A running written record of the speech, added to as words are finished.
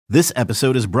This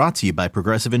episode is brought to you by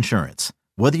Progressive Insurance.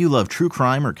 Whether you love true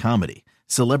crime or comedy,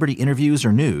 celebrity interviews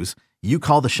or news, you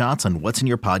call the shots on what's in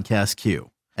your podcast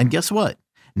queue. And guess what?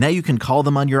 Now you can call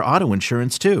them on your auto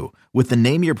insurance too with the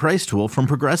Name Your Price tool from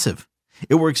Progressive.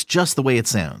 It works just the way it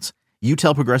sounds. You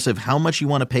tell Progressive how much you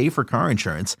want to pay for car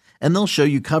insurance, and they'll show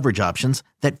you coverage options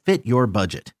that fit your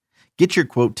budget. Get your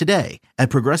quote today at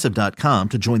Progressive.com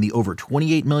to join the over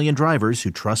 28 million drivers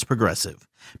who trust Progressive.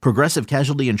 Progressive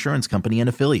Casualty Insurance Company and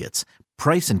Affiliates.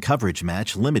 Price and coverage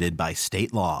match limited by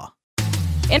state law.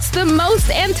 It's the most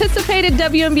anticipated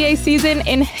WNBA season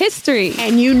in history.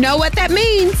 And you know what that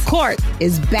means. Court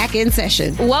is back in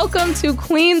session. Welcome to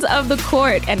Queens of the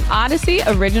Court, an Odyssey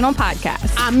original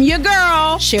podcast. I'm your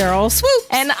girl, Cheryl Swoop.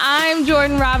 And I'm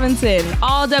Jordan Robinson.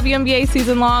 All WNBA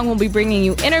season long, we'll be bringing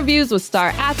you interviews with star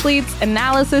athletes,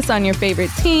 analysis on your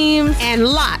favorite teams, and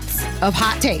lots of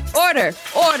hot takes.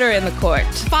 Order in the court.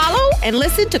 Follow and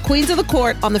listen to Queens of the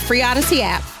Court on the free Odyssey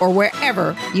app or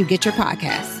wherever you get your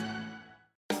podcasts.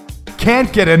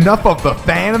 Can't get enough of the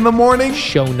fan in the morning?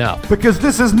 Shown up. Because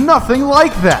this is nothing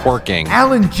like that. Working.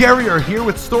 Al and Jerry are here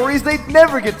with stories they'd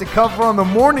never get to cover on the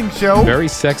morning show. Very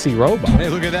sexy robot. Hey,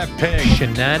 look at that pig.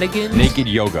 Shenanigans. Naked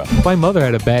yoga. My mother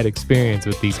had a bad experience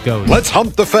with these ghosts. Let's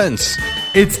hump the fence.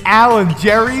 It's Al and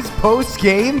Jerry's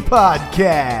post-game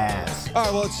podcast. All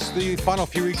right, well, it's the final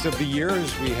few weeks of the year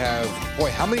as we have,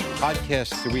 how many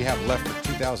podcasts do we have left for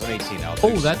 2018 now?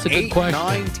 Oh, that's a good 8, question.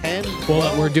 9, 10, 12?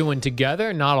 Well, we're doing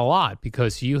together, not a lot,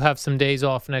 because you have some days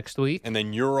off next week. And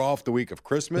then you're off the week of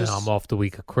Christmas. And I'm off the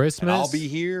week of Christmas. And I'll be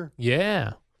here.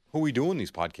 Yeah. Who are we doing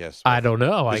these podcasts with? I don't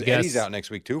know. I guess. Eddie's out next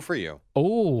week, too, for you.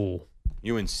 Oh.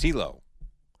 You and CeeLo.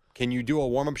 Can you do a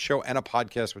warm-up show and a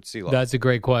podcast with CeeLo? That's a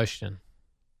great question.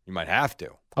 You might have to.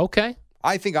 Okay.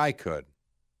 I think I could.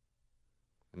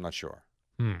 I'm not sure.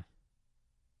 Got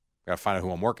to find out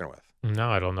who I'm working with. No,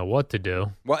 I don't know what to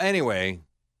do. Well, anyway,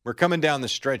 we're coming down the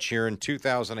stretch here in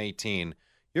 2018.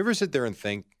 You ever sit there and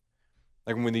think,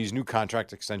 like when these new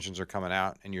contract extensions are coming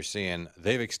out and you're seeing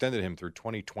they've extended him through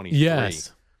 2023.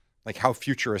 Yes. Like how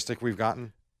futuristic we've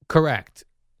gotten? Correct.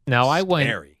 Now, Scary. I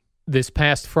went this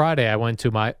past Friday, I went to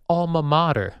my alma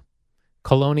mater,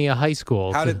 Colonia High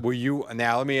School. Were you,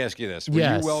 now let me ask you this. Were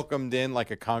Yes. you welcomed in like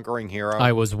a conquering hero?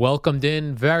 I was welcomed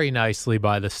in very nicely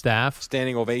by the staff.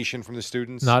 Standing ovation from the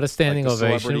students? Not a standing like the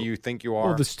ovation. celebrity you think you are?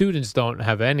 Well, the students don't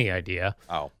have any idea.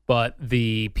 Oh. But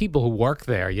the people who work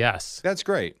there, yes. That's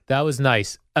great. That was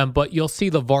nice. But you'll see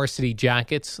the varsity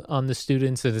jackets on the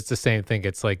students, and it's the same thing.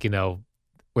 It's like,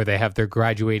 where they have their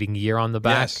graduating year on the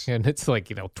back, Yes. and it's like,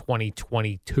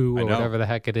 2022 or whatever the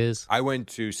heck it is. I went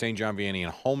to St. John Vianney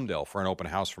in Homedale for an open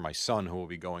house for my son who will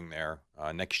be going there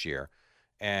next year.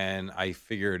 And I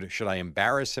figured, should I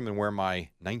embarrass him and wear my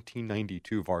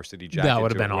 1992 varsity jacket? That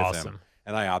would have to been it with awesome. him?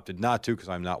 And I opted not to because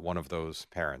I'm not one of those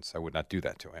parents. I would not do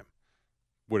that to him.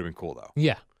 Would have been cool, though.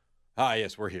 Yeah. Ah,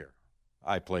 yes, we're here.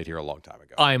 I played here a long time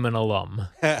ago. I'm an alum.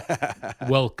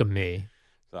 Welcome me.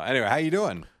 So anyway, how you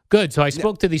doing? Good. So I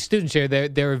spoke to these students here.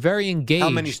 They're very engaged. How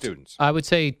many students? I would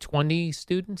say 20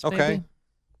 students. Okay. Maybe.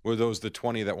 Were those the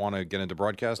 20 that want to get into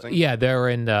broadcasting? Yeah, they're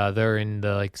in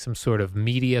like some sort of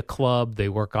media club. They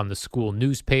work on the school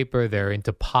newspaper. They're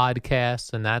into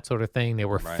podcasts and that sort of thing. They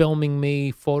were filming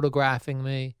me, photographing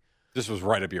me. This was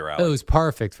right up your alley. It was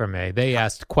perfect for me. They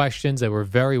asked questions. They were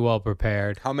very well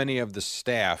prepared. How many of the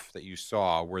staff that you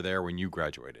saw were there when you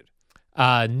graduated?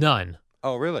 None.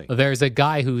 Oh, really? There's a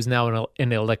guy who's now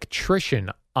an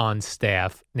electrician on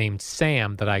staff named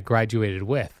Sam that I graduated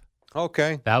with.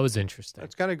 Okay. That was interesting.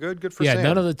 That's kind of good. Good for Yeah, Sam.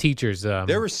 none of the teachers.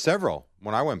 There were several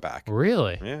when I went back.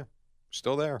 Really? Yeah.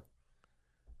 Still there.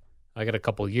 I got a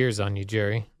couple years on you,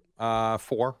 Jerry. 4,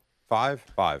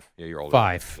 5. Yeah, you're older.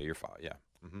 5. Yeah, you're 5. Yeah.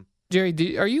 Mm-hmm.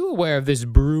 Jerry, are you aware of this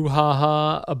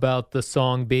brouhaha about the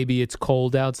song Baby It's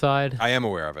Cold Outside? I am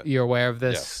aware of it. You're aware of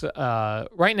this? Yes.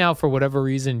 Right now, for whatever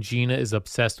reason, Gina is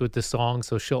obsessed with the song,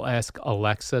 so she'll ask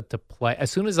Alexa to play.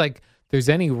 As soon as there's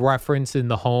any reference in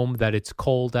the home that it's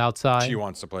cold outside, She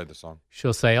wants to play the song.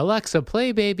 she'll say, Alexa,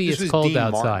 play Baby This It's was Cold Dean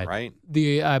Outside. Martin,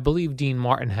 right? I believe Dean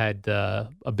Martin had a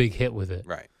big hit with it.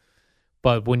 Right.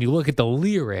 But when you look at the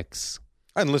lyrics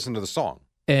And listen to the song.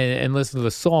 and listen to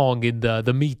the song in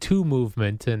the Me Too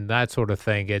movement and that sort of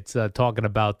thing, it's talking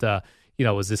about,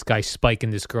 is this guy spiking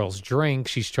this girl's drink?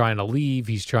 She's trying to leave.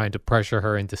 He's trying to pressure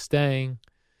her into staying.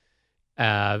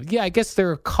 I guess there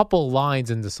are a couple lines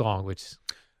in the song, which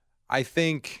I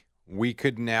think we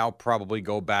could now probably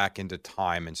go back into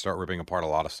time and start ripping apart a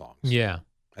lot of songs. Yeah.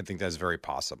 I think that's very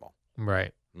possible.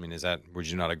 Right. I mean, would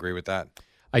you not agree with that?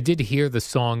 I did hear the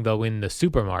song, though, in the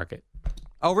supermarket.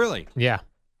 Oh, really? Yeah.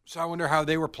 So I wonder how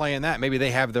they were playing that. Maybe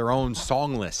they have their own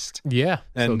song list. Yeah.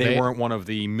 And so they weren't one of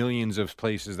the millions of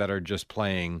places that are just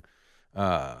playing,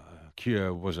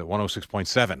 was it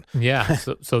 106.7? Yeah.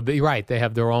 so they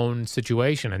have their own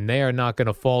situation, and they are not going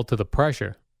to fall to the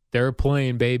pressure. They're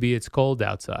playing Baby It's Cold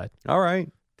Outside. All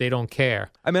right. They don't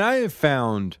care. I mean, I have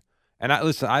found, and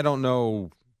I don't know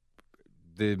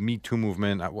the Me Too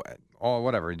movement, or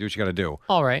whatever. Do what you got to do.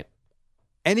 All right.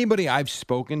 Anybody I've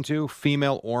spoken to,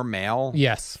 female or male,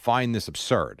 Yes. find this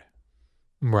absurd.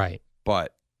 Right.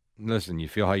 But listen, you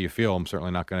feel how you feel. I'm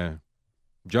certainly not going to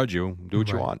judge you. Do what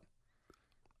you Right. want.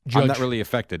 I'm not really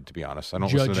affected, to be honest. I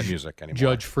don't listen to that music anymore.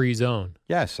 Judge-free zone.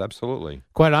 Yes, absolutely.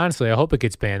 Quite honestly, I hope it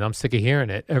gets banned. I'm sick of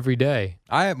hearing it every day.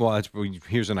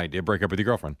 Here's an idea. Break up with your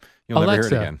girlfriend. You'll never hear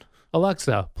it again.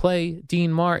 Alexa, play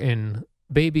Dean Martin,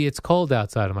 Baby It's Cold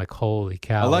Outside. I'm like, holy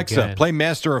cow. Alexa, again. play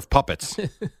Master of Puppets.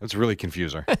 That's really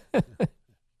confusing.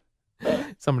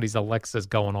 Somebody's Alexa's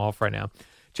going off right now.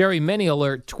 Jerry, many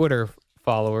alert Twitter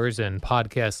followers and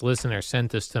podcast listeners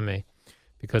sent this to me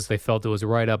because they felt it was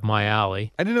right up my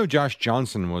alley. I didn't know Josh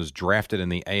Johnson was drafted in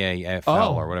the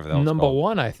AAFL or whatever the hell it's number called.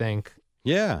 one, I think.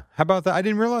 Yeah. How about that? I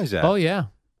didn't realize that. Oh, yeah.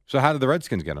 So how did the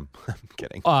Redskins get him? I'm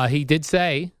kidding. He did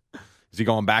say Is he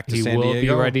going back to he San will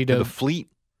Diego? be ready to the Fleet?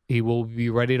 He will be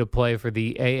ready to play for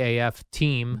the AAF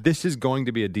team. This is going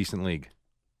to be a decent league.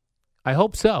 I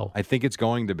hope so. I think it's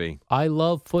going to be. I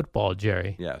love football,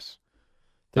 Jerry. Yes.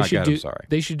 They Not should yet, do. I'm sorry.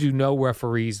 They should do no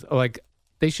referees. Like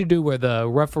they should do where the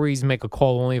referees make a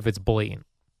call only if it's blatant.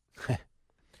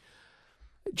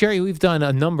 Jerry, we've done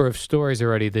a number of stories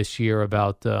already this year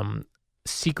about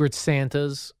secret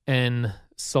Santas and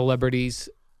celebrities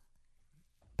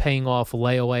paying off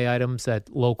layaway items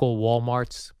at local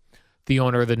Walmarts. The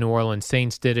owner of the New Orleans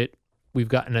Saints did it. We've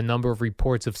gotten a number of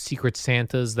reports of secret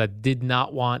Santas that did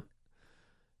not want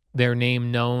their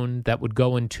name known that would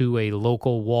go into a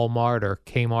local Walmart or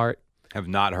Kmart. Have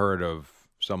not heard of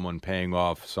someone paying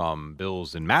off some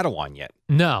bills in Mattawan yet.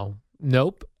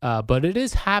 Nope. But it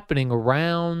is happening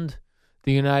around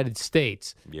the United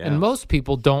States. Yeah. And most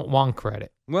people don't want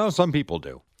credit. Well, some people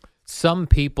do. Some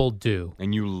people do.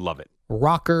 And you love it.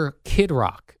 Rocker Kid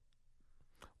Rock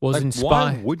was Like,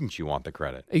 inspired. why wouldn't you want the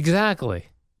credit? Exactly.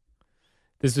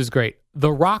 This is great.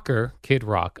 The rocker, Kid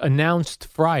Rock, announced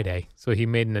Friday, so he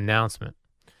made an announcement,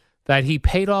 that he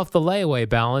paid off the layaway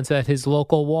balance at his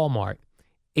local Walmart,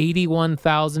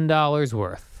 $81,000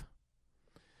 worth,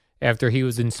 after he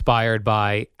was inspired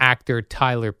by actor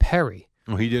Tyler Perry,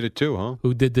 Well, he did it too, huh?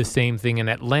 who did the same thing in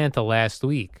Atlanta last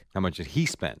week. How much did he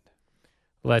spend?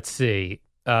 Let's see.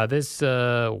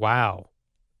 Wow.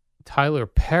 Tyler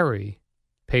Perry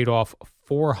paid off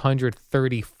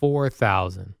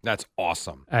 $434,000 That's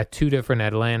awesome. at two different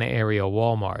Atlanta area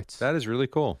Walmarts. That is really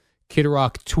cool. Kid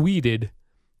Rock tweeted,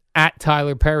 at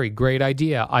Tyler Perry, great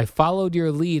idea. I followed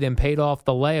your lead and paid off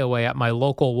the layaway at my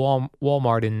local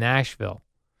Walmart in Nashville.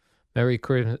 Merry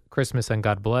Christmas and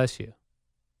God bless you.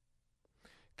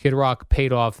 Kid Rock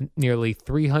paid off nearly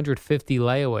 350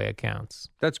 layaway accounts.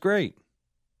 That's great.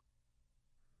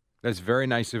 That's very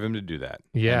nice of him to do that.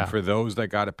 Yeah. And for those that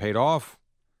got it paid off,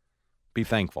 be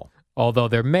thankful. Although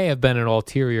there may have been an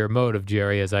ulterior motive,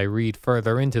 Jerry, as I read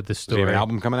further into the Does he story. have an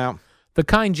album coming out? The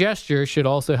kind gesture should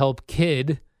also help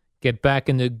Kid get back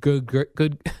into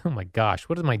good. Oh my gosh,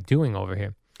 what am I doing over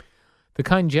here? The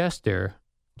kind gesture.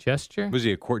 Was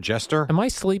he a court jester? Am I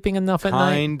sleeping enough at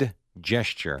night? Kind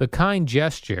gesture. The kind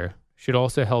gesture should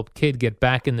also help Kid get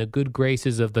back in the good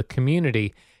graces of the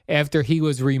community after he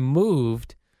was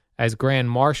removed as Grand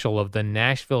Marshal of the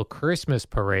Nashville Christmas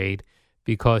Parade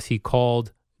because he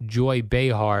called Joy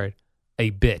Behar a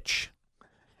bitch.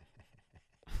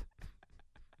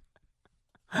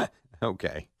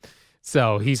 Okay.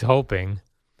 So he's hoping.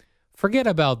 Forget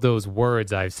about those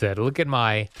words I've said. Look at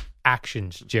my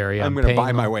actions, Jerry. I'm going to paying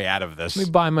buy my them. way out of this. Let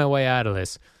me buy my way out of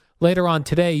this. Later on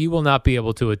today, you will not be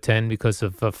able to attend because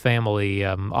of family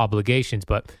obligations,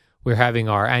 but we're having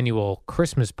our annual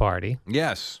Christmas party,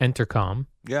 Yes. Entercom.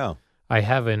 Yeah. I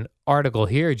have an article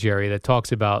here, Jerry, that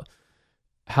talks about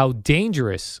how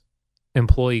dangerous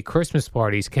employee Christmas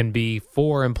parties can be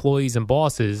for employees and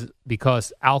bosses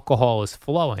because alcohol is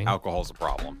flowing. Alcohol's a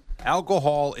problem.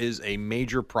 Alcohol is a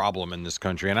major problem in this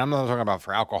country. And I'm not talking about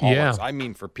for alcoholics. Yeah. I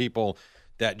mean for people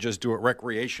that just do it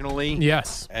recreationally.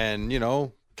 Yes. And,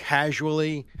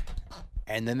 casually.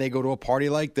 And then they go to a party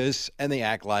like this and they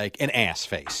act like an ass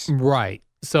face. Right.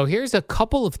 So here's a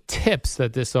couple of tips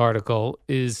that this article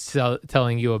is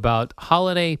telling you about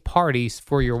holiday parties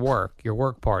for your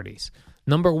work parties.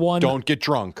 Number one, Don't get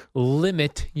drunk.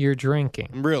 limit your drinking,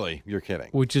 Really? You're kidding.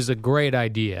 which is a great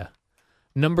idea.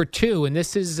 Number 2, and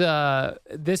this is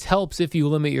this helps if you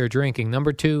limit your drinking.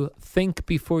 Number 2, think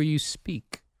before you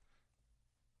speak.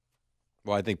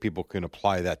 Well, I think people can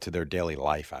apply that to their daily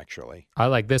life, actually. I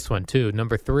like this one too.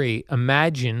 Number 3,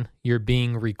 imagine you're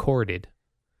being recorded.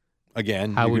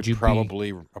 Again, How you would could you be?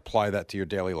 probably apply that to your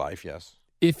daily life, yes.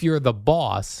 If you're the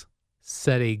boss,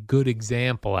 set a good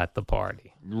example at the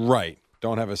party. Right.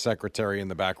 Don't have a secretary in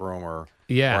the back room or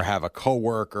have a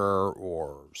coworker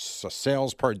or a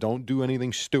salesperson. Don't do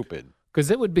anything stupid.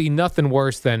 Because it would be nothing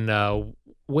worse than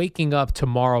waking up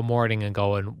tomorrow morning and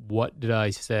going, what did I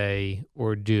say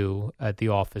or do at the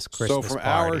office Christmas So from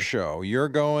party? our show, you're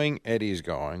going, Eddie's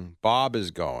going, Bob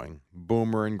is going,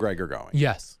 Boomer and Greg are going.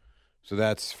 Yes. So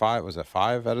that's 5. Was that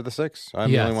 5 out of the 6? I'm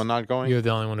Yes. the only one not going? You're the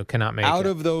only one who cannot make Out it.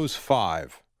 of those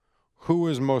 5, who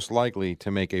is most likely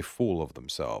to make a fool of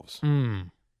themselves?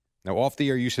 Now, off the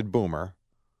air, you said Boomer.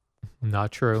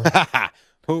 Not true.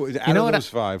 Who out know of what? those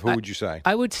 5? Who would you say?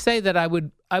 I would say that I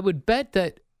would bet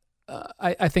that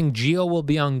I think Gio will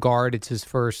be on guard. It's his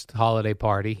first holiday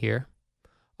party here.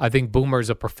 I think Boomer's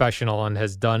a professional and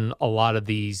has done a lot of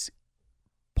these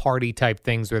party type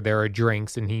things where there are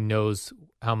drinks and he knows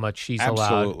how much she's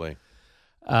allowed. Absolutely.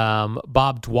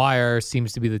 Bob Dwyer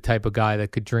seems to be the type of guy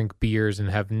that could drink beers and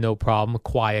have no problem.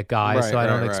 Quiet guy, Right, so I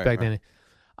don't right, expect right. any.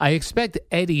 I expect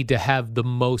Eddie to have the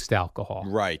most alcohol.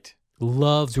 Right.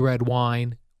 Loves red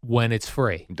wine when it's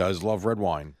free. Does love red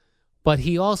wine. But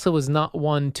he also is not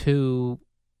one to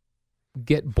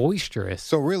get boisterous.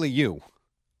 So really you.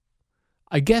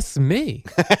 I guess me.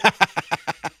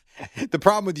 The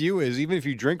problem with you is even if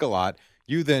you drink a lot,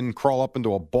 you then crawl up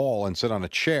into a ball and sit on a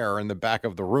chair in the back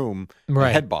of the room Right.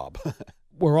 and head bob.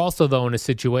 We're also, though, in a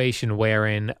situation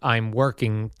wherein I'm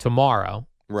working tomorrow,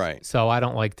 Right. so I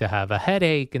don't like to have a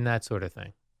headache and that sort of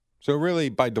thing. So really,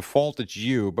 by default, it's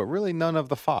you, but really none of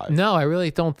the 5. No, I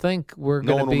really don't think we're No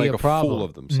going one to will be make a problem. fool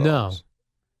of themselves.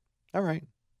 All right.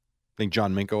 Think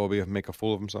John Minko will make a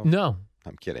fool of himself? No.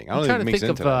 I'm kidding. I I'm don't trying think to he makes think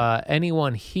into of that.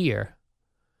 anyone here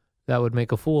that would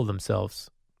make a fool of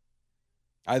themselves.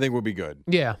 I think we'll be good.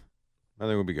 Yeah. I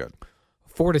think we'll be good.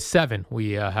 4 to 7,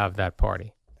 we have that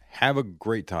party. Have a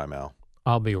great time, Al.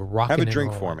 I'll be rocking Have a and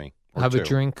drink rolling. for me. or Have a 2.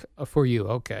 drink for you.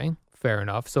 Okay. Fair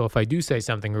enough. So if I do say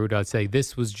something rude, I'd say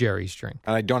this was Jerry's drink.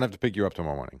 And I don't have to pick you up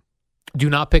tomorrow morning. Do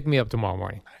not pick me up tomorrow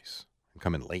morning. Nice. I'm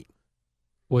coming late.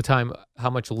 What time? How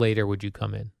much later would you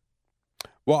come in?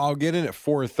 Well, I'll get in at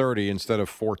 4:30 instead of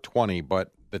 4:20,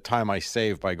 but the time I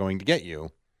save by going to get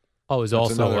you. Oh, is That's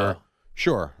also another,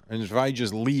 sure. And if I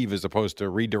just leave as opposed to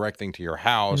redirecting to your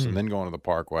house and then going to the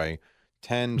Parkway,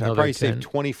 I Another probably 10. save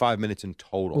 25 minutes in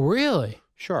total. really?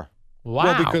 Sure. Wow.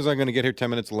 Well, because I'm going to get here 10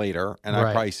 minutes later, and I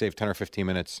Right. probably save 10 or 15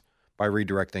 minutes by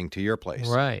redirecting to your place.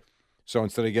 Right. So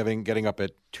instead of getting up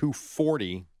at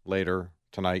 2:40 later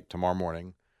tomorrow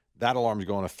morning, that alarm's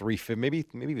going to 3:50,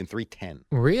 maybe even 3:10.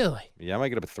 Really? Yeah, I might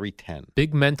get up at 3:10.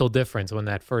 Big mental difference when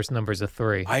that first number's a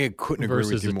 3. I couldn't agree with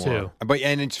versus you a more. 2. But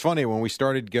and it's funny when we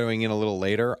started going in a little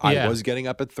later, Yeah. I was getting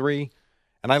up at 3,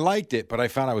 and I liked it, but I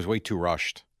found I was way too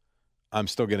rushed. I'm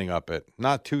still getting up at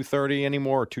not 2:30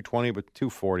 anymore or 2:20, but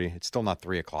 2:40. It's still not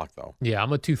 3 o'clock though. Yeah,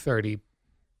 I'm a 2:30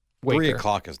 waker. 3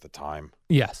 o'clock is the time.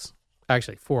 Yes.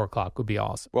 Actually, 4 o'clock would be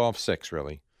awesome. Well, 6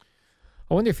 really.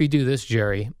 I wonder if you do this,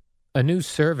 Jerry. A new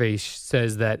survey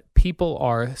says that people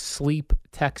are sleep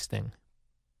texting.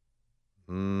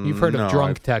 You've heard of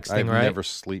drunk texting, I've right? never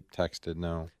sleep texted.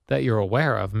 No. That you're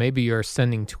aware of. Maybe you're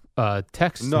sending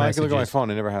text No, I messages. can look at my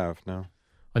phone. I never have. No.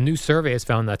 A new survey has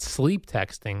found that sleep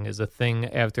texting is a thing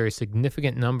after a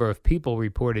significant number of people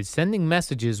reported sending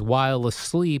messages while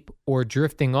asleep or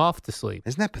drifting off to sleep.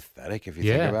 Isn't that pathetic if you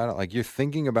Yeah. think about it? Like you're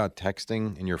thinking about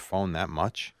texting in your phone that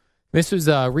much? This was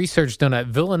research done at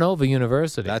Villanova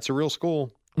University. That's a real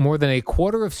school. More than a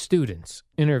quarter of students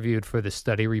interviewed for the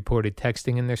study reported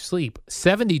texting in their sleep.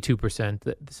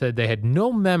 72% said they had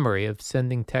no memory of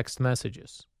sending text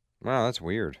messages. Wow, that's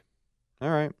weird. All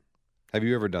right. Have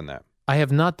you ever done that? I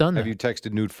have not done Have that. you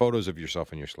texted nude photos of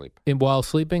yourself in your sleep While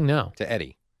sleeping? No, to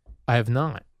Eddie? I have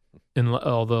not.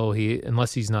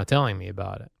 Unless he's not telling me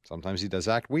about it. Sometimes he does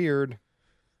act weird.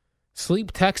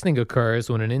 Sleep texting occurs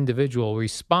when an individual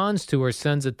responds to or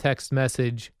sends a text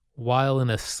message while in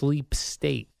a sleep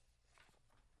state.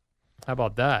 How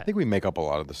about I that? think we make up a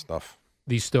lot of this stuff.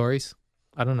 These stories?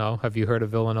 I don't know. Have you heard of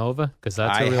Villanova? Because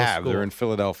that's a I real have. school. They're in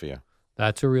Philadelphia.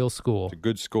 That's a real school. It's a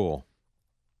good school.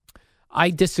 I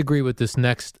disagree with this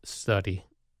next study.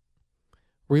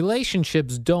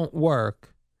 Relationships don't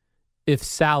work if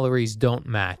salaries don't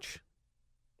match.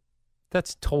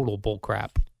 That's total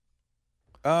bullcrap.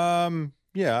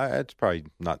 Yeah, it's probably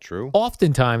not true.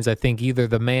 Oftentimes, I think either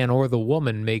the man or the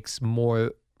woman makes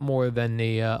more more than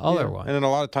the other one. And then a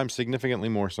lot of times significantly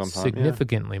more sometimes.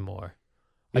 Significantly more.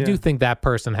 I Yeah. do think that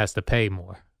person has to pay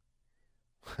more.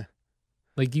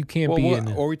 Like you can't be in.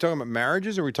 Are we talking about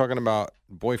marriages or are we talking about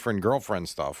boyfriend-girlfriend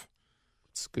stuff?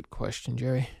 It's a good question,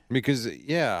 Jerry. Because,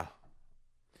 yeah.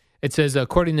 It says,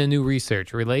 according to new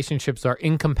research, relationships are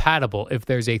incompatible if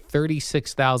there's a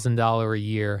 $36,000 a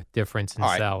year difference in All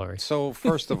right. salary. So,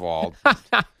 first of all,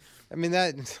 I mean,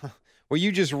 what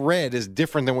you just read is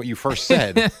different than what you first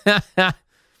said.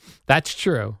 That's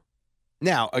true.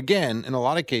 Now, again, in a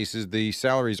lot of cases, the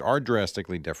salaries are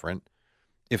drastically different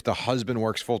if the husband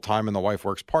works full-time and the wife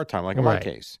works part-time, like in my Right.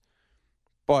 case.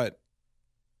 But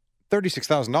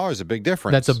 $36,000 is a big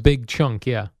difference. That's a big chunk,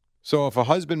 yeah. So if a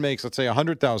husband makes, let's say,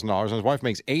 $100,000 and his wife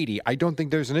makes $80,000, I don't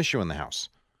think there's an issue in the house.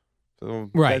 So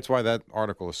Right. that's why that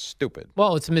article is stupid.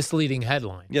 Well, it's a misleading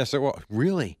headline, Yes,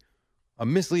 really? A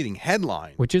misleading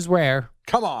headline? which is rare,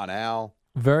 Come on, Al.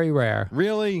 very rare.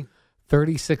 Really?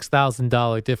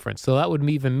 $36,000 difference. So that would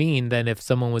even mean that if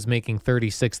someone was making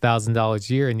 $36,000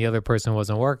 a year and the other person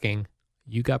wasn't working,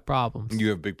 you got problems. You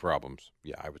have big problems.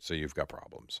 Yeah, I would say you've got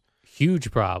problems.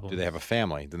 Huge problems. Do they have a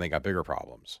family? Then they got bigger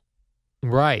problems.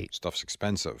 Right. Stuff's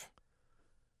expensive.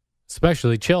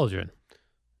 Especially children.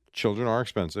 Children are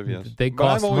expensive, yes. They But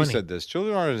I've cost always money. said this.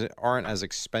 Children aren't as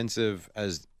expensive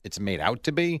as it's made out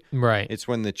to be. Right. It's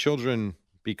when the children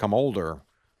become older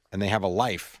and they have a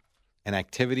life and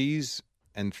activities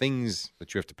and things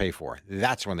that you have to pay for.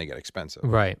 That's when they get expensive.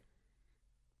 Right.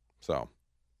 So,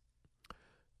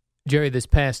 Jerry, this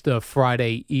past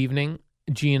Friday evening,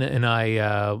 Gina and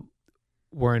I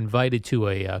were invited to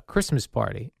a Christmas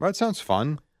party, well, that sounds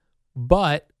fun.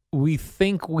 but we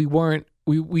think we weren't.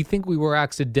 We think we were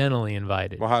accidentally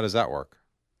invited. Well, how does that work?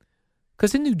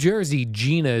 Because in New Jersey,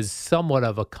 Gina is somewhat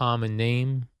of a common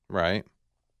name. Right.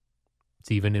 It's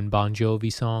even in Bon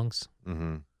Jovi songs.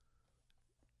 Mm-hmm.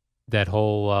 That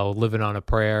whole "Living on a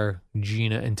Prayer,"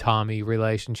 Gina and Tommy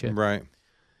relationship. Right.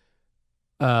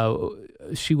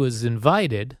 She was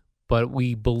invited, but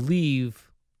we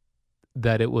believe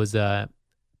that it was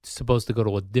supposed to go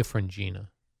to a different Gina.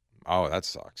 Oh, that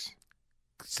sucks.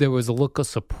 So there was a look of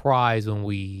surprise when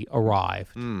we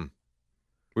arrived. Hmm.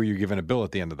 Were you given a bill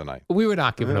at the end of the night? We were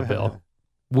not given a bill,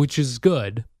 which is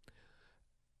good.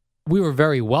 We were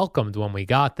very welcomed when we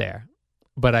got there,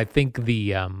 but I think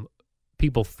the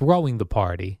people throwing the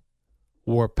party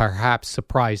were perhaps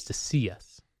surprised to see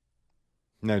us.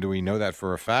 Now, do we know that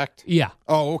for a fact? Yeah.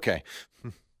 Oh, okay.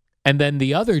 And then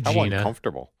the other How Gina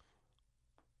uncomfortable.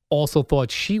 also thought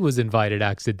she was invited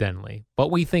accidentally, but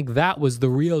we think that was the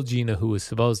real Gina who was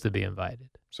supposed to be invited.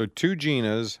 So 2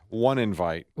 Ginas, 1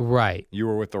 invite. Right. You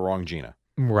were with the wrong Gina.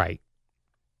 Right.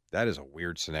 That is a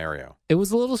weird scenario. It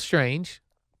was a little strange.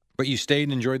 But you stayed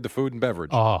and enjoyed the food and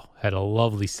beverage. Oh, had a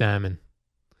lovely salmon.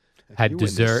 Had You went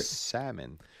to dessert.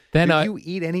 salmon. Then Did I you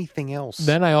eat anything else?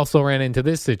 Then I also ran into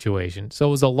this situation. So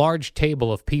it was a large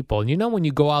table of people. And you know when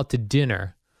you go out to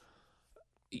dinner,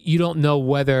 you don't know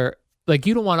whether, like,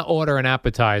 you don't want to order an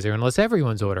appetizer unless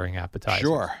everyone's ordering appetizers.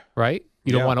 Sure. Right?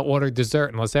 You don't Yeah. want to order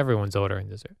dessert unless everyone's ordering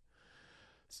dessert.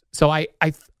 So I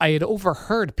had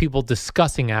overheard people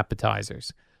discussing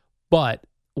appetizers. But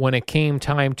when it came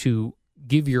time to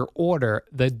give your order,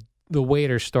 the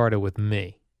waiter started with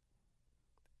me.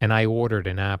 And I ordered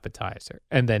an appetizer.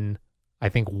 And then I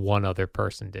think one other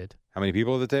person did. How many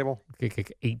people at the table?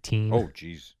 18. Oh,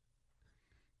 jeez.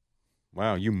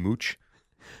 Wow, you mooch.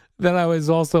 Then I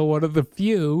was also one of the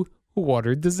few who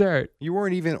ordered dessert. You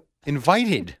weren't even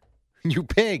invited. You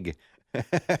pig.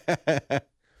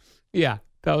 Yeah,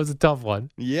 that was a tough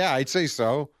one. Yeah, I'd say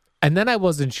so. And then I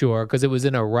wasn't sure because it was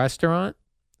in a restaurant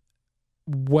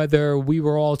whether we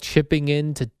were all chipping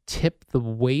in to tip the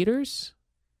waiters.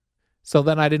 So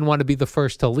then I didn't want to be the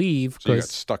first to leave So you got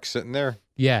because, stuck sitting there.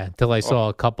 yeah, until I saw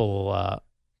a couple.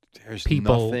 There's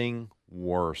people- nothing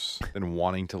worse than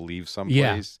wanting to leave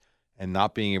someplace and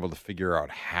not being able to figure out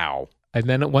how. And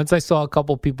then once I saw a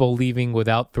couple people leaving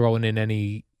without throwing in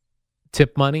any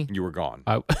tip money, You were gone.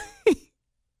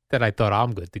 then I thought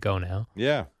I'm good to go now.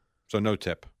 Yeah. So no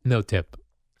tip. No tip.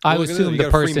 Well, I look at this, assumed you the got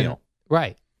a free person. meal.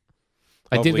 Right.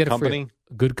 I did Lovely get company.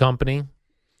 good company,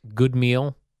 good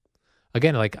meal.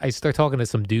 Again, like I start talking to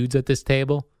some dudes at this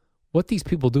table. What these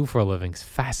people do for a living is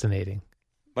fascinating.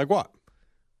 Like what?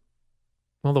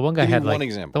 Well, the one guy Give me had one like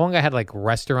example. the one guy had like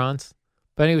restaurants,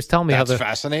 but he was telling me That's how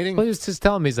fascinating. well, he was just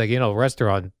telling me he's like, the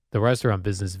restaurant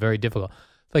business is very difficult.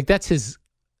 Like that's his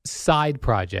side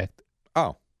project.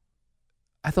 Oh,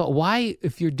 I thought, why,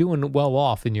 if you're doing well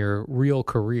off in your real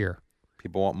career,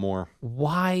 people want more.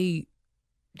 why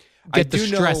I get the do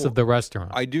stress know- of the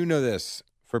restaurant? I do know this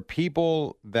for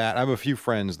people that I have a few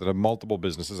friends that have multiple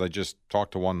businesses. I just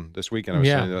talked to one this weekend. I was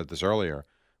saying about this earlier,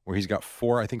 where he's got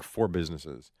four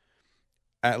businesses.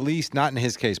 At least, not in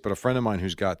his case, but a friend of mine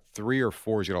who's got 3 or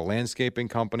 4. He's got a landscaping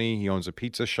company. He owns a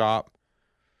pizza shop.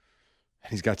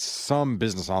 He's got some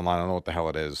business online. I don't know what the hell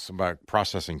it is, about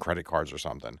processing credit cards or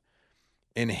something.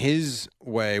 In his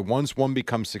way, once one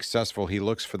becomes successful, he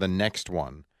looks for the next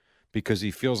one because he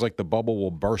feels like the bubble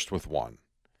will burst with one.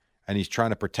 And he's trying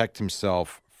to protect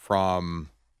himself from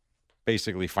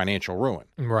basically financial ruin.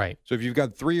 Right. So if you've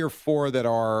got 3 or 4 that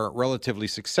are relatively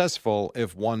successful,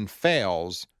 if one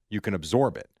fails, you can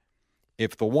absorb it.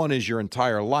 If the one is your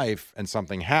entire life and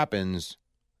something happens,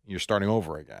 you're starting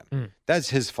over again. That's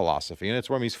his philosophy. And it's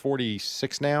when he's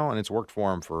 46 now, and it's worked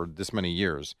for him for this many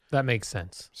years. That makes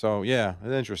sense. So, yeah,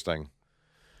 it's interesting.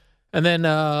 And then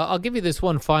I'll give you this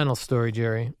one final story,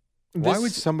 Jerry. Why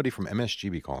would somebody from MSG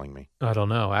be calling me? I don't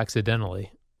know,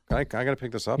 accidentally. I got to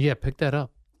pick this up? Yeah, pick that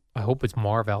up. I hope it's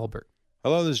Marv Albert.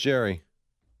 Hello, this is Jerry.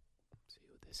 Let's see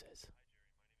who this is.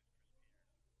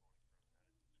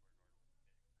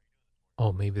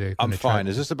 Oh, maybe they're I'm fine.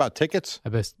 Is this about tickets? I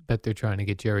bet they're trying to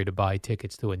get Jerry to buy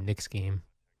tickets to a Knicks game.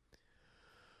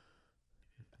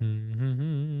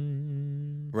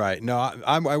 Right. No,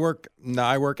 I work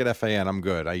at FAN. I'm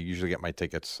good. I usually get my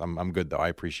tickets. I'm good though. I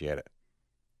appreciate it.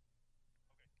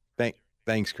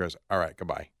 Thanks, Chris. All right.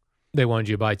 Goodbye. They wanted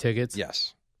you to buy tickets?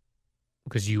 Yes.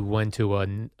 Because you went to a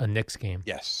Knicks game.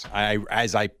 Yes.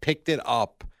 As I picked it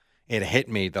up, it hit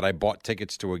me that I bought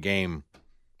tickets to a game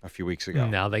a few weeks ago.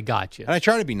 Now they got you. And I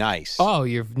try to be nice. Oh,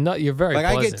 you're very like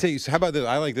pleasant. I get how about this?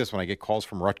 I like this when I get calls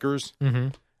from Rutgers,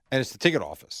 and it's the ticket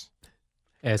office.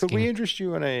 Asking, could we interest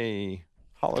you in a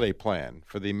holiday plan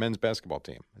for the men's basketball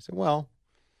team? I said, well,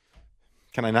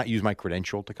 can I not use my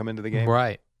credential to come into the game?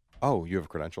 Right. Oh, you have a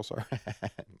credential, sir?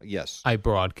 Yes. I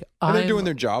broadcast. And they're doing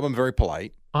their job. I'm very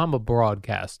polite. I'm a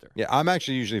broadcaster. Yeah, I'm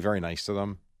actually usually very nice to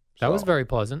them. That So was very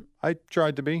pleasant. I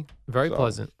tried to be. Very So,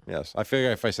 pleasant. Yes. I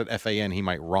figure if I said FAN, he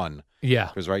might run. Yeah.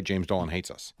 Because, right, James Dolan hates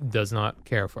us. Does not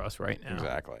care for us right now.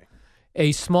 Exactly.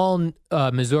 A small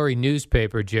Missouri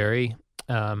newspaper, Jerry,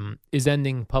 is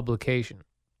ending publication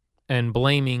and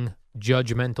blaming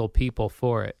judgmental people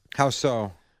for it. How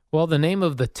so? Well, the name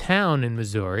of the town in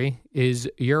Missouri is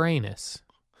Uranus.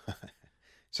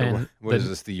 So And what is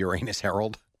this, the Uranus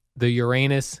Herald? The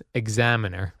Uranus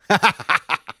Examiner.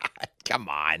 Come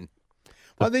on.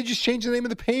 Why don't they just change the name of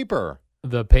the paper?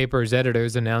 The paper's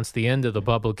editors announced the end of the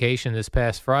publication this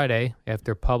past Friday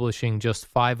after publishing just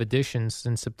 5 editions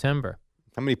in September.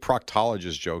 How many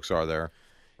proctologist jokes are there?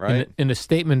 Right? In a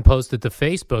statement posted to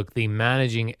Facebook, the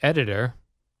managing editor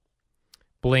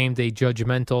blamed a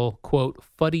judgmental, quote,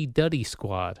 fuddy-duddy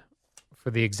squad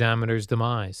for the Examiner's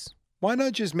demise. Why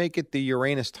not just make it the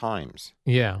Uranus Times?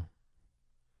 Yeah.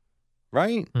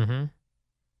 Right? Mm-hmm.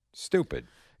 Stupid.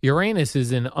 Uranus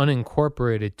is an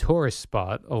unincorporated tourist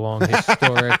spot along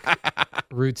historic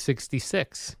Route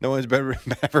 66. No one's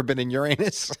ever been in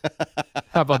Uranus?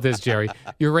 How about this, Jerry?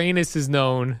 Uranus is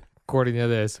known, according to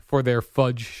this, for their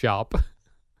fudge shop.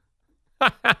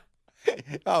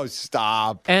 Oh,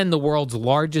 stop. And the world's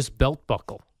largest belt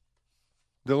buckle.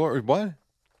 The Lord, what?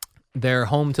 They're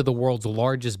home to the world's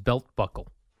largest belt buckle,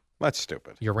 That's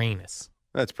stupid. Uranus.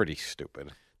 That's pretty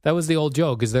stupid. That was the old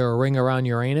joke. Is there a ring around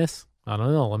Uranus? I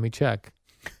don't know. Let me check.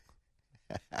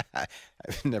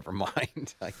 Never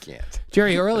mind. I can't.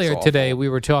 Jerry, earlier That's today awful. we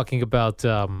were talking about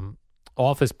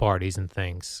office parties and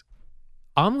things.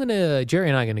 Jerry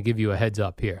and I are going to give you a heads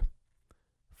up here.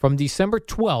 From December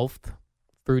 12th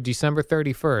through December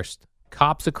 31st,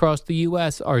 cops across the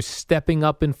U.S. are stepping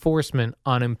up enforcement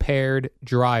on impaired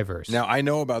drivers. Now, I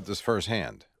know about this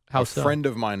firsthand. How a so? friend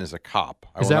of mine is a cop.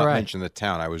 I Is will that not right? mention the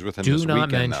town. I was with him Do this not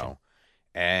weekend, mention. though.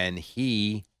 And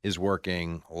he is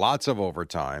working lots of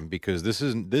overtime because this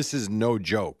is no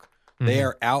joke. They Mhm.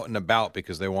 are out and about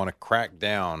because they want to crack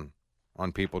down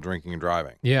on people drinking and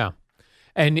driving. Yeah.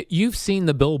 And you've seen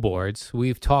the billboards.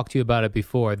 We've talked to you about it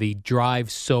before. The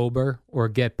drive sober or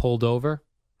get pulled over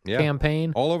Yeah.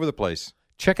 campaign. All over the place.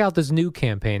 Check out this new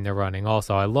campaign they're running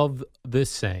also. I love this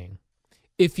saying.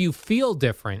 If you feel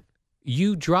different,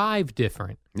 you drive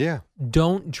different. Yeah.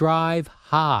 Don't drive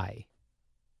high.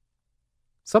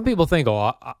 Some people think,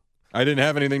 I didn't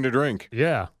have anything to drink.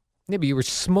 yeah, but you were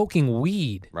smoking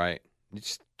weed. Right. You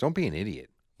just don't be an idiot.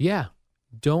 Yeah.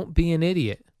 Don't be an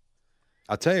idiot.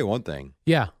 I'll tell you one thing.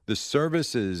 Yeah. The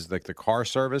services, like the car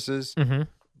services, Mm-hmm.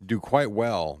 do quite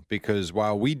well because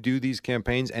while we do these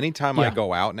campaigns, anytime I Yeah.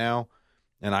 go out now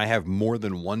and I have more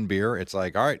than one beer, it's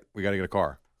like, all right, we got to get a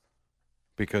car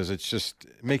because it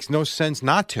makes no sense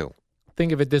not to.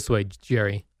 Think of it this way,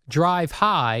 Jerry. Drive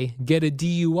high, get a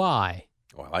DUI.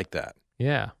 Oh, I like that.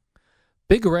 Yeah.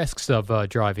 Big risks of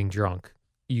driving drunk.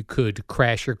 You could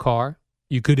crash your car.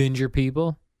 You could injure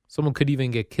people. Someone could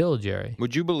even get killed, Jerry.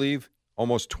 Would you believe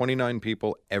almost 29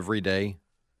 people every day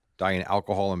die in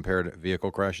alcohol-impaired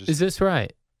vehicle crashes? Is this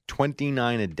right?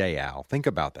 29 a day, Al. Think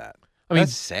about that. I mean,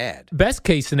 that's sad. Best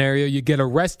case scenario, you get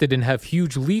arrested and have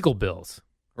huge legal bills.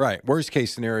 Right. Worst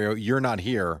case scenario, you're not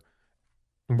here.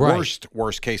 Right.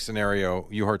 Worst case scenario,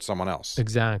 you hurt someone else.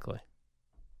 Exactly.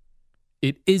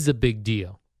 It is a big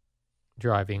deal,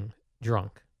 driving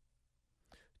drunk.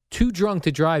 Too drunk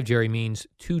to drive, Jerry, means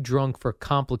too drunk for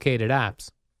complicated apps.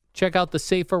 Check out the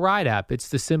Safer Ride app. It's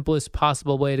the simplest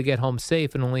possible way to get home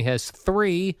safe and only has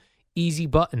 3 easy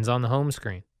buttons on the home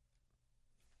screen.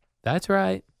 That's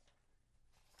right.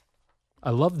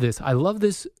 I love this. I love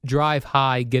this drive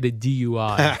high, get a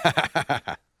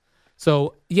DUI.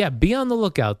 So, yeah, be on the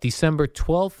lookout December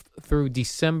 12th through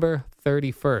December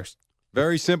 31st.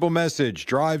 Very simple message.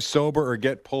 Drive sober or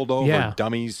get pulled over,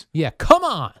 dummies. Yeah, come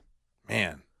on.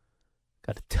 Man.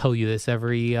 Got to tell you this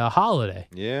every holiday.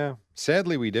 Yeah,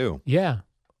 sadly we do. Yeah,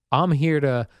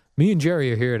 me and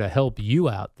Jerry are here to help you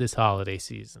out this holiday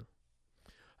season.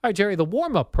 All right, Jerry, the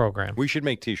warm-up program. We should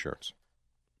make T-shirts.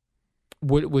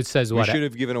 What says what? We should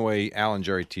have given away Al and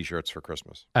Jerry T-shirts for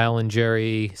Christmas. Al and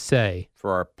Jerry say.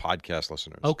 For our podcast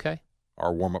listeners. Okay.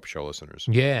 Our warm-up show listeners.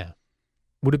 Yeah.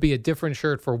 Would it be a different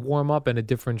shirt for warm-up and a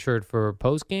different shirt for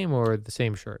post-game or the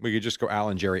same shirt? We could just go Al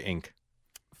and Jerry Inc.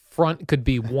 Front could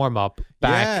be warm-up.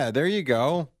 Back. Yeah, there you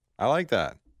go. I like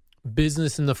that.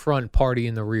 Business in the front, party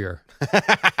in the rear.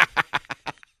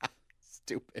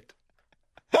 Stupid.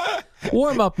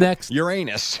 Warm-up next.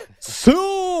 Uranus.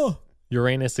 So,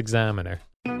 Uranus Examiner.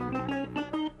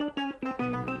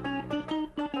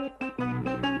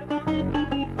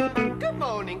 Good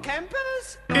morning,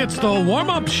 campers. It's the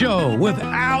warm-up show with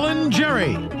Al and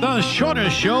Jerry, the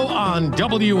shortest show on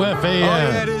WFAN. Oh,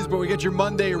 yeah, it is, but we get your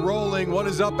Monday rolling. What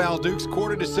is up, Al Dukes?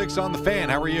 5:45 on the Fan.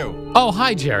 How are you? Oh,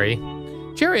 hi, Jerry.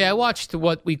 Jerry, I watched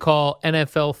what we call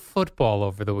NFL football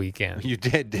over the weekend. You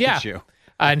did you?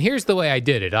 And here's the way I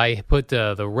did it. I put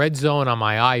the red zone on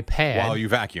my iPad. While you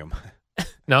vacuum.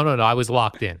 No. I was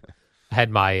locked in. I had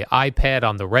my iPad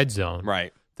on the red zone.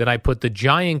 Right. Then I put the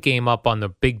Giant game up on the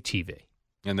big TV.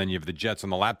 And then you have the Jets on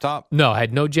the laptop? No, I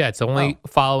had no Jets. Only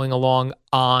following along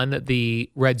on the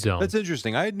red zone. That's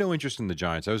interesting. I had no interest in the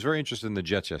Giants. I was very interested in the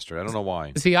Jets yesterday. I don't know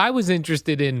why. See, I was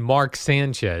interested in Mark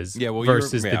Sanchez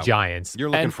versus the Giants. You're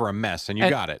looking for a mess, and you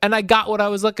got it. And I got what I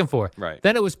was looking for. Right.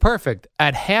 Then it was perfect.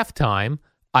 At halftime,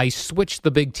 I switched the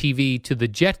big TV to the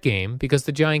Jet game because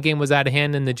the Giant game was out of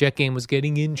hand and the Jet game was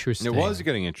getting interesting. It was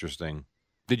getting interesting.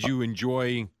 Did you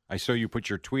enjoy... I saw you put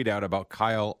your tweet out about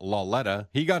Kyle Lauletta.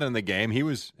 He got in the game. He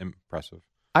was impressive.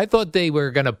 I thought they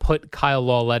were going to put Kyle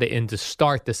Lauletta in to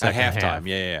start the second half. At halftime,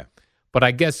 yeah. But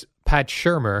I guess Pat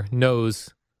Shurmur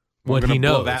knows what he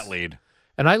knows. Blow that lead.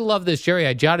 And I love this, Jerry.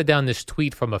 I jotted down this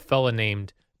tweet from a fella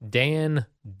named Dan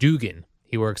Dugan.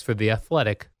 He works for The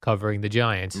Athletic, covering the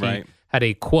Giants. Right. He had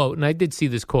a quote, and I did see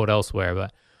this quote elsewhere,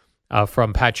 but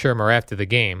from Pat Shurmur after the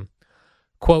game.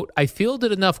 Quote, I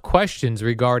fielded enough questions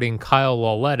regarding Kyle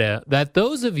Lauletta that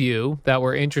those of you that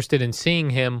were interested in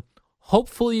seeing him,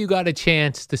 hopefully you got a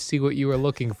chance to see what you were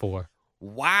looking for.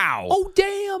 Wow. Oh,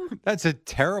 damn. That's a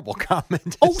terrible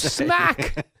comment.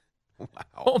 Smack. Wow.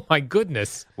 Oh, my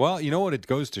goodness. Well, you know what it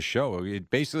goes to show?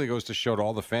 It basically goes to show to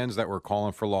all the fans that were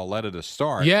calling for Lauletta to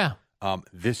start. Yeah.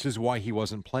 This is why he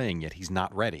wasn't playing yet. He's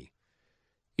not ready.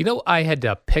 You know, I had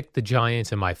to pick the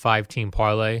Giants in my 5-team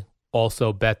parlay.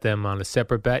 Also bet them on a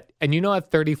separate bet. And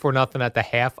at 34-0 at the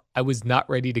half, I was not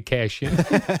ready to cash in.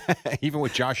 Even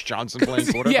with Josh Johnson playing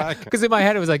quarterback? Yeah, because in my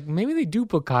head, it was like, maybe they do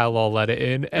put Kyle Lauletta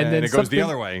in. And then it goes the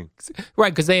other way.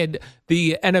 Right, because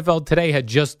the NFL Today had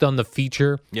just done the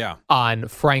feature on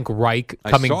Frank Reich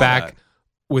coming back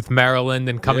with Maryland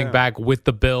and coming back with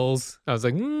the Bills. I was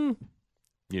like, You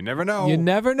never know. You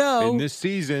never know. In this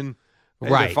season,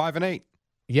 they're 5-8.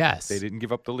 Yes. They didn't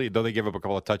give up the lead, though they gave up a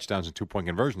couple of touchdowns and 2-point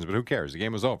conversions, but who cares? The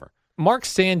game was over. Mark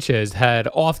Sanchez had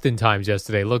oftentimes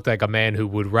yesterday looked like a man who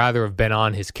would rather have been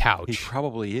on his couch. He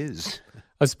probably is.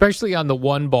 Especially on the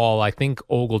one ball, I think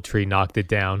Ogletree knocked it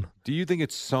down. Do you think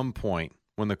at some point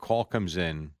when the call comes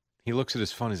in, he looks at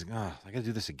his phone and he's like, I got to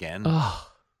do this again?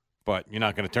 But you're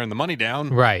not going to turn the money down.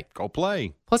 Right. Go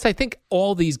play. Plus, I think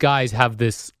all these guys have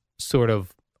this sort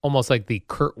of almost like the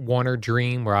Kurt Warner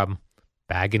dream where I'm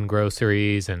bagging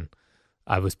groceries and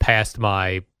I was past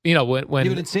my, when but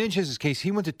in Sanchez's case, he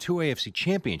went to 2 AFC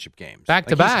championship games. Back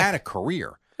to back. He's had a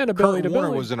career. And a belly to Kurt Warner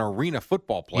belly. was an arena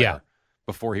football player. Yeah.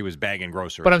 before he was bagging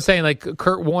groceries. But I'm saying, like,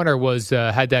 Kurt Warner was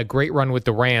had that great run with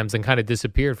the Rams and kind of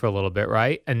disappeared for a little bit,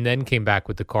 right? And then came back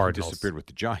with the Cardinals. He disappeared with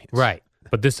the Giants. Right,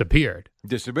 but disappeared.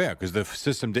 Disappeared because the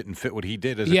system didn't fit what he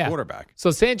did as a quarterback.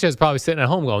 So Sanchez probably sitting at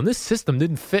home going, this system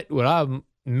didn't fit what I'm.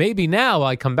 Maybe now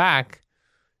I come back.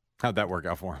 How'd that work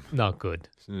out for him? Not good.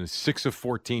 6 of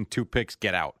 14, 2 picks,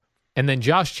 get out. And then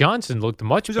Josh Johnson looked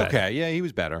much better. Okay, yeah, he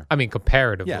was better. I mean,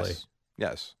 comparatively.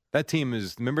 Yes. That team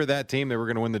is. Remember that team? They were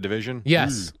going to win the division.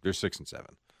 Yes, they're 6-7.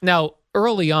 Now,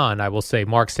 early on, I will say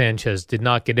Mark Sanchez did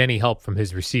not get any help from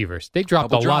his receivers. They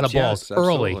dropped a lot of balls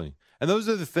early. Absolutely. And those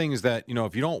are the things that,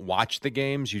 if you don't watch the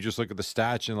games, you just look at the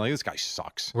stats and like, this guy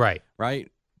sucks. Right.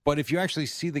 But if you actually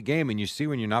see the game and you see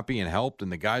when you're not being helped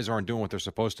and the guys aren't doing what they're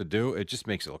supposed to do, it just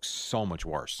makes it look so much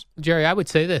worse. Jerry, I would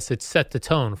say this. It set the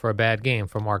tone for a bad game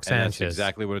for Mark Sanchez. And that's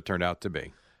exactly what it turned out to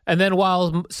be. And then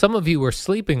while some of you were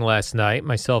sleeping last night,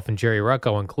 myself and Jerry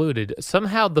Rucco included,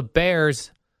 somehow the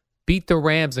Bears beat the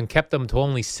Rams and kept them to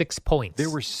only 6 points. There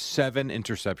were 7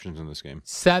 interceptions in this game.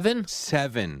 7?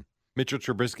 7. Mitchell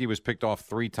Trubisky was picked off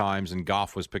 3 times, and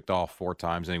Goff was picked off 4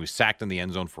 times, and he was sacked in the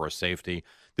end zone for a safety.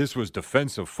 This was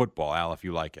defensive football, Al, if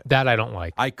you like it. That I don't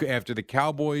like. After the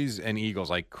Cowboys and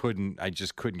Eagles, I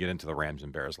just couldn't get into the Rams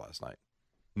and Bears last night.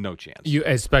 No chance. You,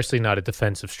 especially not a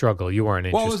defensive struggle. You weren't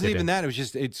interested. Well, it wasn't even that. It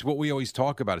was it's what we always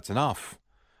talk about. It's enough.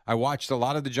 I watched a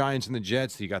lot of the Giants and the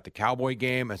Jets. You got the Cowboy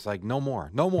game. It's like, no more.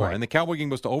 Right. And the Cowboy game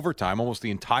goes to overtime, almost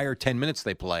the entire 10 minutes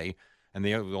they play. And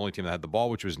they were the only team that had the ball,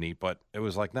 which was neat. But it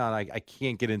was like, no, I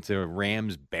can't get into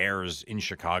Rams, Bears in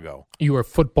Chicago. You were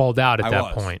footballed out at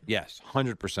that point. Yes,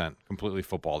 100%, completely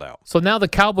footballed out. So now the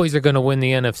Cowboys are going to win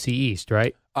the NFC East,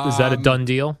 right? Is that a done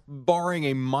deal? Barring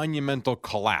a monumental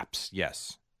collapse,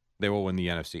 yes. They will win the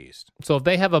NFC East. So if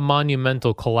they have a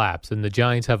monumental collapse and the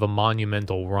Giants have a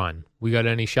monumental run, we got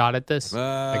any shot at this?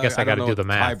 I guess I got to do the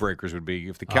math. Tiebreakers would be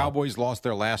if the Cowboys lost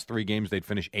their last 3 games, they'd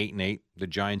finish 8-8. The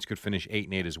Giants could finish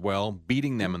 8-8 as well,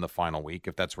 beating them in the final week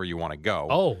if that's where you want to go.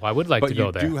 Oh, I would like to go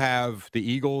there. But you do have the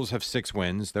Eagles have 6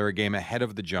 wins. They're a game ahead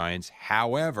of the Giants.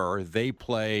 However, they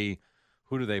play.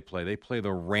 Who do they play? They play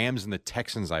the Rams and the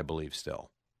Texans, I believe,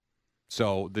 still.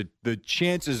 So the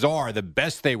chances are the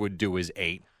best they would do is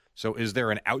 8. So is there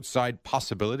an outside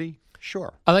possibility?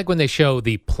 Sure. I like when they show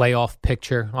the playoff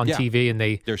picture on TV and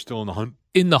they're still in the hunt.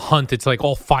 In the hunt, it's like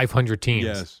all 500 teams.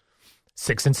 Yes.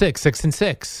 6-6,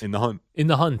 6-6. In the hunt. In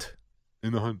the hunt.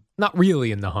 In the hunt. Not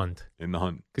really in the hunt. In the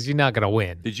hunt. Because you're not going to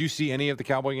win. Did you see any of the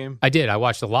Cowboy game? I did. I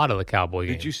watched a lot of the Cowboy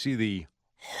game. Did you see the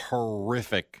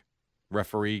horrific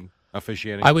referee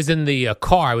officiating? I was in the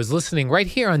car. I was listening right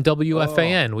here on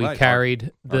WFAN. We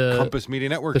carried the Compass Media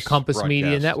Networks. The Compass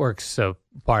Media Networks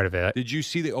part of it. Did you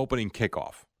see the opening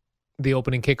kickoff? The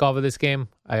opening kickoff of this game?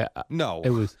 No.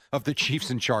 It was of the Chiefs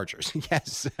and Chargers.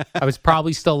 Yes. I was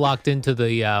probably still locked into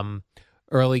the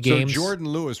early games. So Jordan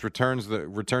Lewis returns a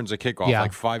kickoff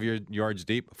like 5 yards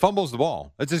deep, fumbles the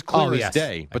ball. It's as clear as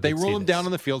day. But they roll him down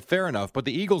on the field. Fair enough. But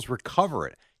the Eagles recover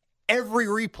it. Every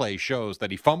replay shows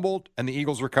that he fumbled and the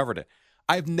Eagles recovered it.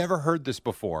 I've never heard this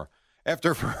before.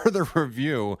 After further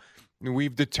review,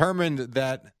 we've determined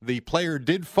that the player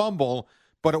did fumble,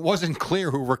 but it wasn't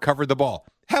clear who recovered the ball.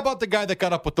 How about the guy that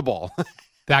got up with the ball?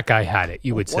 That guy had it,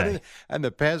 you would say. And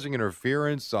the passing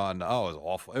interference on, it was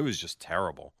awful. It was just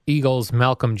terrible. Eagles'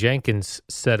 Malcolm Jenkins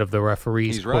said of the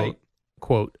referees, He's right.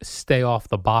 quote, stay off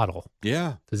the bottle.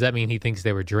 Yeah. Does that mean he thinks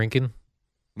they were drinking?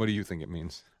 What do you think it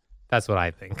means? That's what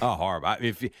I think. Oh, horrible.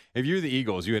 If you're the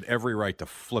Eagles, you had every right to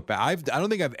flip out. I don't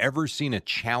think I've ever seen a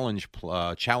challenge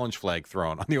flag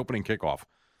thrown on the opening kickoff.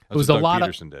 It was a lot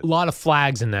of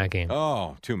flags in that game.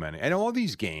 Oh, too many. And all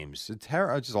these games, it's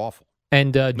just awful.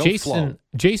 And Jason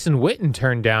Witten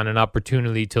turned down an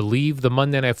opportunity to leave the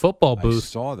Monday Night Football booth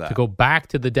to go back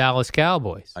to the Dallas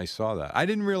Cowboys. I saw that. I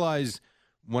didn't realize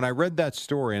when I read that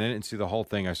story, and I didn't see the whole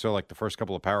thing, I saw like the first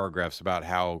couple of paragraphs about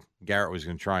how Garrett was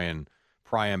going to try and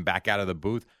pry him back out of the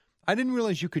booth. I didn't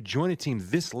realize you could join a team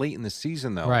this late in the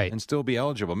season, though, and still be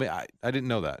eligible. I didn't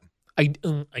know that. I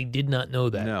did not know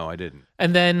that. No, I didn't.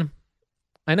 And then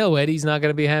I know Eddie's not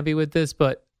going to be happy with this,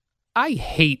 but I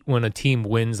hate when a team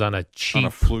wins on a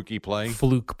cheap,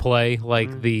 fluke play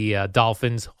like the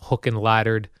Dolphins hook and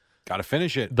laddered. Got to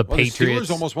finish it. The Patriots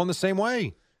Steelers almost won the same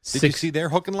way. Did you see their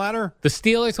hook and ladder? The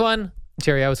Steelers one,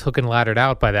 Jerry. I was hook and laddered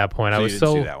out by that point. I was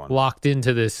so locked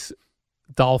into this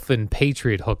Dolphin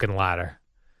Patriot hook and ladder.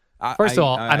 First of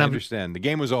all, I understand. The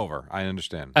game was over. I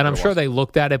understand. And I'm sure they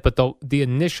looked at it, but the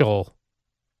initial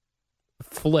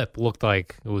flip looked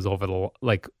like it was over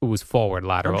it was forward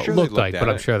lateral. I'm sure it looked like, but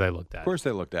I'm sure they looked at it. Of course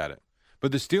they looked at it.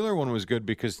 But the Steeler one was good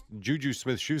because Juju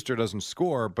Smith-Schuster doesn't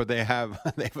score, but they have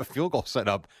a field goal set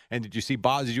up. And did you see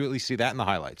Boz? Did you at least see that in the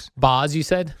highlights? Boz, you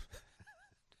said?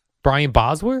 Brian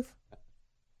Bosworth?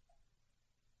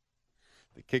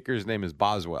 The kicker's name is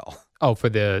Boswell. Oh, for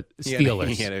the Steelers.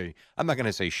 He had I'm not going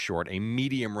to say short, a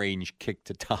medium-range kick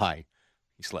to tie.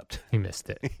 He slipped. He missed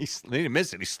it. He didn't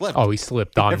miss it. He slipped. Oh, he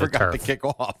slipped on the turf. Never got the kick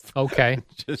off. Okay.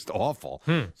 Just awful.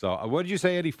 So what did you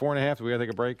say, Eddie? 4.5? Do we got to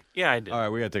take a break? Yeah, I did. All right,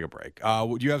 we got to take a break.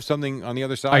 Do you have something on the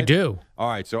other side? I do. All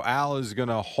right, so Al is going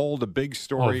to hold a big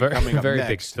story very, coming up very next.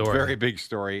 big story. Very big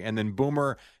story. And then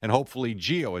Boomer and hopefully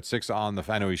Gio at 6 on the –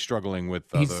 I know he's struggling with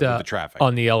He's the traffic.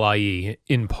 on the LIE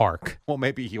in Park. Well,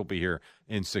 maybe he'll be here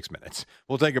in 6 minutes.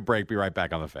 We'll take a break. Be right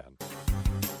back on The Fan.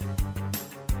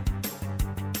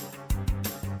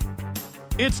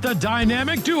 It's the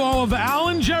dynamic duo of Al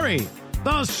and Jerry,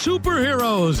 the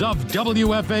superheroes of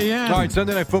WFAN. All right,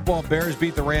 Sunday Night Football. Bears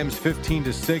beat the Rams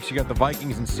 15-6. You got the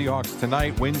Vikings and Seahawks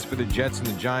tonight. Wins for the Jets and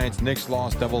the Giants. Knicks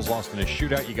lost. Devils lost in a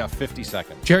shootout. You got 50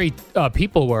 seconds. Jerry,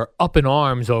 people were up in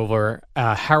arms over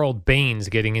Harold Baines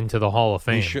getting into the Hall of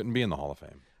Fame. He shouldn't be in the Hall of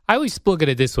Fame. I always look at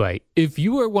it this way. If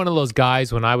you were one of those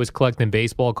guys when I was collecting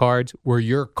baseball cards where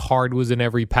your card was in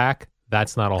every pack,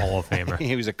 that's not a Hall of Famer.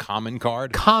 He was a common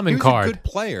card. Common card. He was a good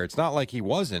player. It's not like he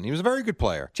wasn't. He was a very good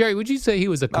player. Jerry, would you say he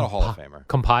was a Hall of Famer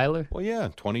compiler? Well, yeah,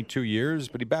 22 years,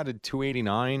 but he batted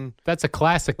 .289. That's a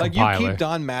classic like compiler. You keep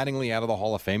Don Mattingly out of the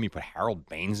Hall of Fame, you put Harold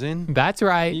Baines in? That's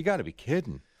right. You got to be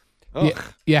kidding.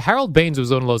 Yeah, Harold Baines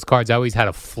was one of those cards I always had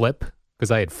to flip because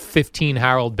I had 15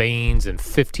 Harold Baines and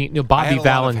 15 Bobby I had a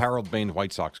Vallon. lot of Harold Baines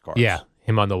White Sox cards. Yeah,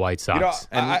 him on the White Sox.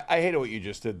 I hated what you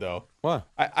just did, though. What?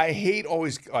 I hate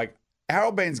always, like,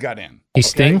 Harold Baines got in. He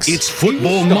stinks. It's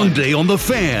Football Monday on The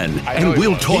Fan, and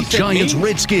we'll talk Giants,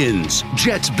 Redskins,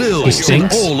 Jets, Bills,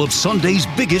 and all of Sunday's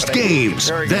biggest games.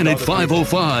 Then at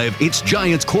 5:05, it's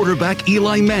Giants quarterback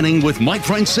Eli Manning with Mike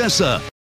Francesa